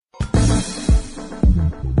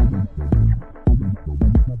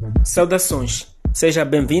Saudações, seja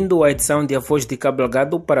bem-vindo à edição de A Voz de Cabo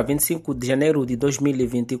Delgado para 25 de janeiro de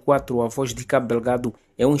 2024. A Voz de Cabo Delgado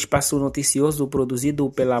é um espaço noticioso produzido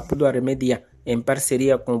pela Apudoar Media em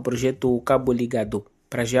parceria com o projeto Cabo Ligado.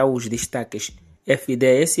 Para já os destaques.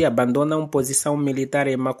 FDS abandona uma posição militar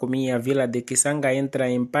em Macomia. A vila de Kisanga entra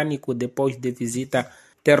em pânico depois de visita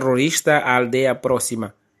terrorista à aldeia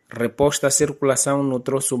próxima. Reposta a circulação no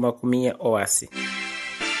troço Macomia-Oace.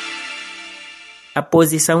 A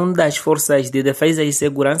posição das Forças de Defesa e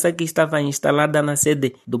Segurança que estava instalada na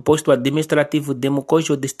sede do posto administrativo de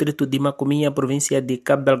Mocojo, distrito de Macomia, província de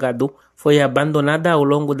Cabo Delgado, foi abandonada ao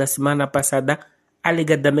longo da semana passada,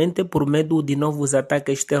 alegadamente por medo de novos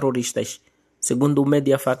ataques terroristas. Segundo o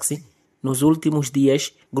Mediafax, nos últimos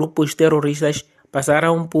dias, grupos terroristas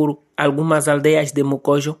passaram por algumas aldeias de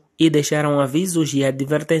Mocojo e deixaram avisos e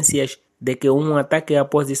advertências de que um ataque à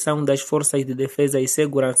posição das Forças de Defesa e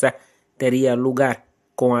Segurança teria lugar.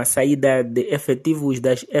 Com a saída de efetivos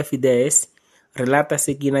das FDS,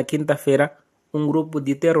 relata-se que na quinta-feira um grupo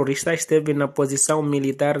de terroristas esteve na posição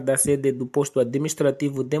militar da sede do posto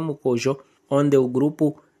administrativo de Mocojo, onde o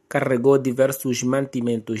grupo carregou diversos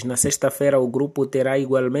mantimentos. Na sexta-feira, o grupo terá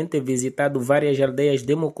igualmente visitado várias aldeias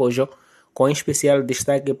de Mocojo, com especial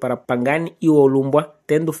destaque para Pangani e Olumbwa,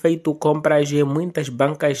 tendo feito compras em muitas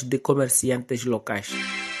bancas de comerciantes locais.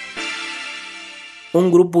 Um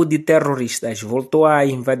grupo de terroristas voltou a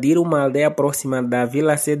invadir uma aldeia próxima da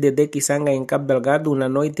vila sede de Kisanga, em Cabo Delgado, na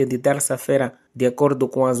noite de terça-feira. De acordo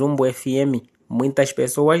com a Zumbo FM, muitas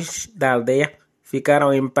pessoas da aldeia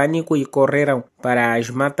ficaram em pânico e correram para as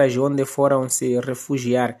matas onde foram se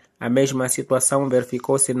refugiar. A mesma situação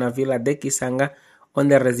verificou-se na vila de Kisanga,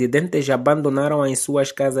 onde residentes abandonaram as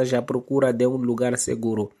suas casas à procura de um lugar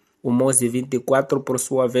seguro. O Moze 24, por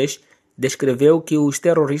sua vez, descreveu que os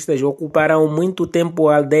terroristas ocuparam muito tempo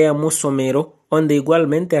a aldeia Mussomero, onde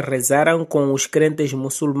igualmente rezaram com os crentes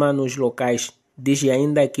muçulmanos locais. Diz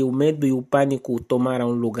ainda que o medo e o pânico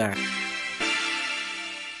tomaram lugar.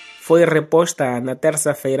 Foi reposta na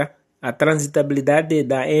terça-feira a transitabilidade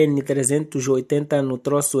da N380 no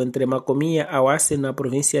troço entre Macomia e Oace, na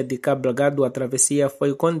província de Cabo Delgado. A travessia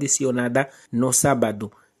foi condicionada no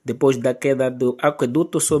sábado, depois da queda do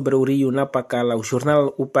aqueduto sobre o rio Napacala. O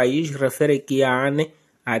jornal O País refere que a ANE,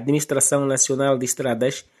 a Administração Nacional de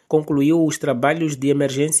Estradas, concluiu os trabalhos de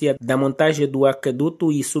emergência da montagem do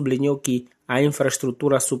aqueduto e sublinhou que a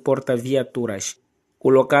infraestrutura suporta viaturas. O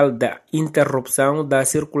local da interrupção da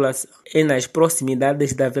circulação é nas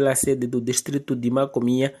proximidades da vila sede do distrito de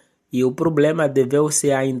Macomia e o problema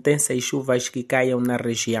deveu-se a intensas chuvas que caiam na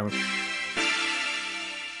região.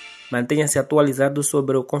 Mantenha-se atualizado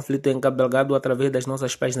sobre o conflito em Cabo Delgado através das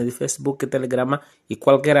nossas páginas de Facebook e Telegram e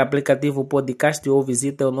qualquer aplicativo podcast, ou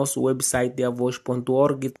visite o nosso website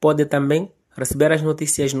avoz.org. Pode também receber as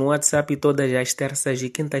notícias no WhatsApp todas as terças e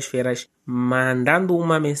quintas-feiras, mandando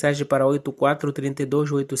uma mensagem para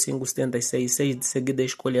 84328576. De seguida,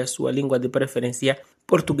 escolha a sua língua de preferência: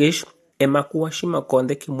 português, Emakua,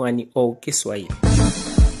 Shimakonde, Kimwani ou Kiswahili.